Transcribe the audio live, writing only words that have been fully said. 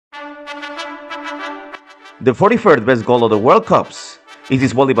The 43rd best goal of the World Cups. It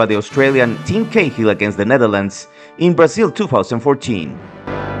is volleyed by the Australian Team Cahill against the Netherlands in Brazil 2014.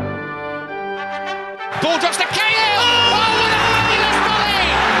 Ball drops to Cahill! Oh, what a fabulous volley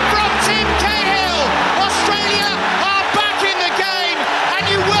from Tim Cahill! Australia are back in the game, and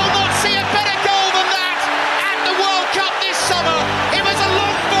you will not see a better goal than that at the World Cup this summer. It was a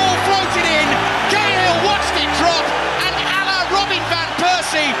long ball floated in. Cahill watched it drop, and a la Robin van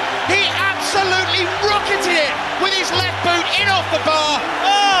Persie, he absolutely rocketed it with his left boot in off the bar.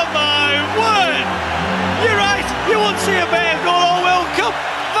 Oh my word! You're right, you won't see a better goal all World Cup.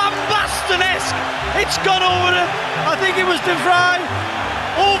 Van Basten-esque. It's gone over it. I think it was De Vrij.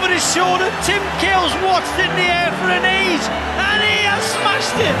 Over his shoulder. Tim Cahill's watched it in the air for an ease. And he has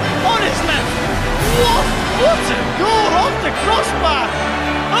smashed it on his left. What a goal off the crossbar.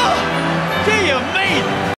 Oh, dear me.